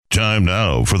Time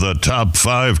now for the Top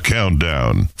 5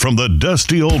 Countdown. From the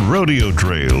dusty old rodeo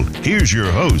trail, here's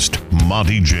your host,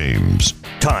 Monty James.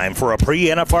 Time for a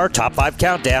pre-NFR Top 5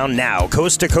 Countdown now.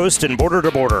 Coast to coast and border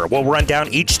to border. We'll run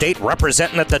down each state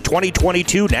representing at the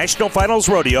 2022 National Finals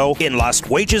Rodeo in Las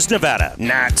Vegas, Nevada.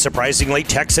 Not surprisingly,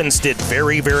 Texans did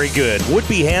very, very good.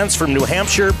 Would-be hands from New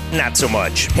Hampshire, not so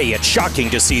much. Hey, it's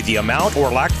shocking to see the amount or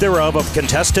lack thereof of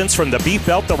contestants from the Beef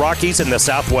Belt, the Rockies, and the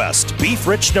Southwest.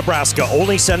 Beef-rich Nebraska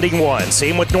only sending one.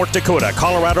 Same with North Dakota.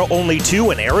 Colorado only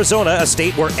two. And Arizona, a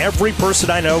state where every person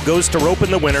I know goes to rope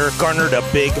in the winter, garnered a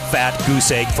big, fat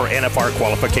goose egg for NFR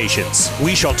qualifications.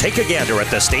 We shall take a gander at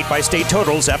the state-by-state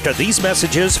totals after these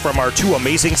messages from our two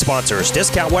amazing sponsors,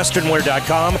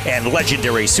 DiscountWesternwear.com and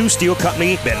legendary Sioux Steel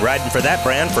Company. Been riding for that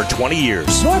brand for 20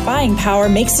 years. Your buying power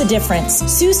makes a difference.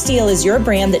 Sioux Steel is your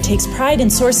brand that takes pride in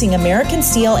sourcing American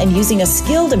steel and using a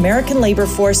skilled American labor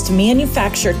force to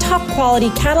manufacture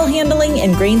top-quality cattle handling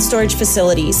and grain storage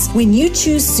facilities. When you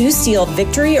choose Sioux Steel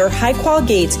Victory or High-Qual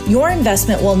Gates, your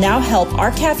investment will now help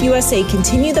RCAF USA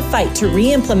continue the fight to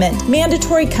re-implement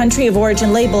mandatory country of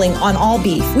origin labeling on all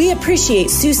beef. We appreciate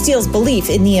Sioux Steel's belief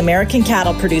in the American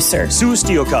cattle producer. Sioux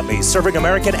Steel Company, serving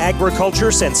American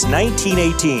agriculture since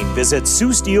 1918. Visit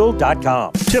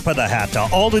SiouxSteel.com. Tip of the hat to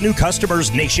all the new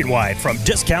customers nationwide from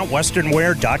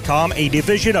DiscountWesternwear.com, a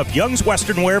division of Young's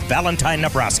Western Wear, Valentine,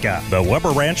 Nebraska. The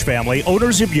Weber Ranch family,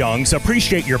 owners of Young's,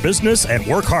 appreciate your business and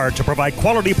work hard to provide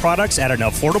quality products at an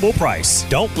affordable price.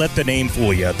 Don't let the name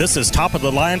fool you. This is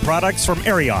top-of-the-line products from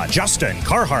Arion, Justin,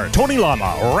 Carhartt, Tony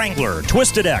Lama, Wrangler,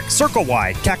 Twisted X, Circle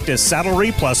Wide, Cactus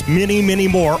Saddlery, plus many, many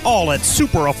more, all at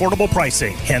super affordable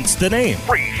pricing. Hence the name.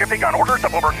 Free shipping on orders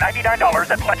of over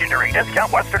 $99 at legendary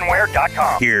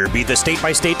DiscountWesternwear.com. Here be the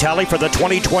state-by-state tally for the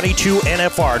 2022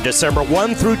 NFR, December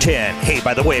 1 through 10. Hey,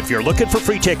 by the way, if you're looking for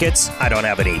free tickets, I don't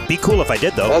have any. Be cool if I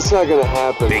did, though. That's not going to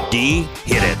happen. Big D,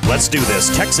 hit it. Let's do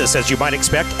this. Texas, as you might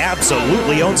expect,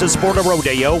 absolutely owns the sport of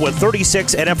rodeo with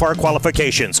 36 NFR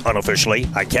qualifications, unofficially.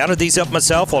 I counted these up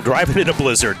myself while driving in a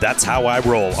blizzard. That's how I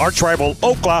roll. Arch rival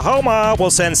Oklahoma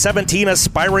will send 17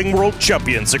 aspiring world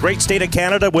champions. The great state of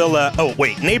Canada will,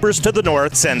 neighbors to the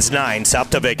north sends 9 south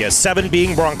to Vegas, 7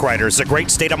 being bronc riders. The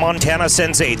great state of Montana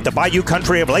sends 8. The Bayou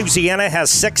country of Louisiana has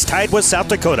 6 tied with South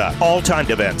Dakota. All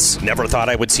timed events. Never thought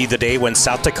I would see the day when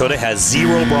South Dakota has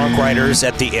 0 bronc riders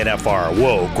at the NFR.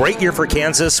 Whoa, great year for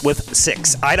Kansas with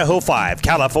 6, Idaho 5,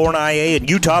 California and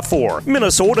Utah 4.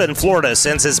 Minnesota and Florida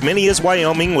sends as many as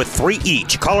Wyoming with 3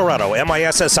 each. Colorado,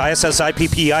 MISS, ISS,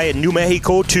 IPPI, and New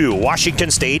Mexico 2.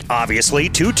 Washington State, obviously,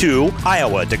 2-2.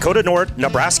 Iowa, Dakota North,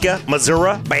 Nebraska,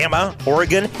 Missouri, Bama,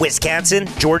 Oregon, Wisconsin,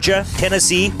 Georgia,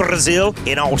 Tennessee, Brazil,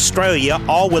 and Australia,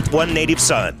 all with 1 native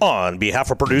son. On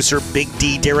behalf of producer Big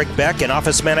D Derek Beck and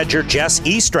office manager Jess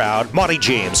E. Stroud, Monty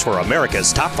James for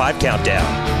America's Top 5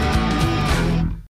 Countdown.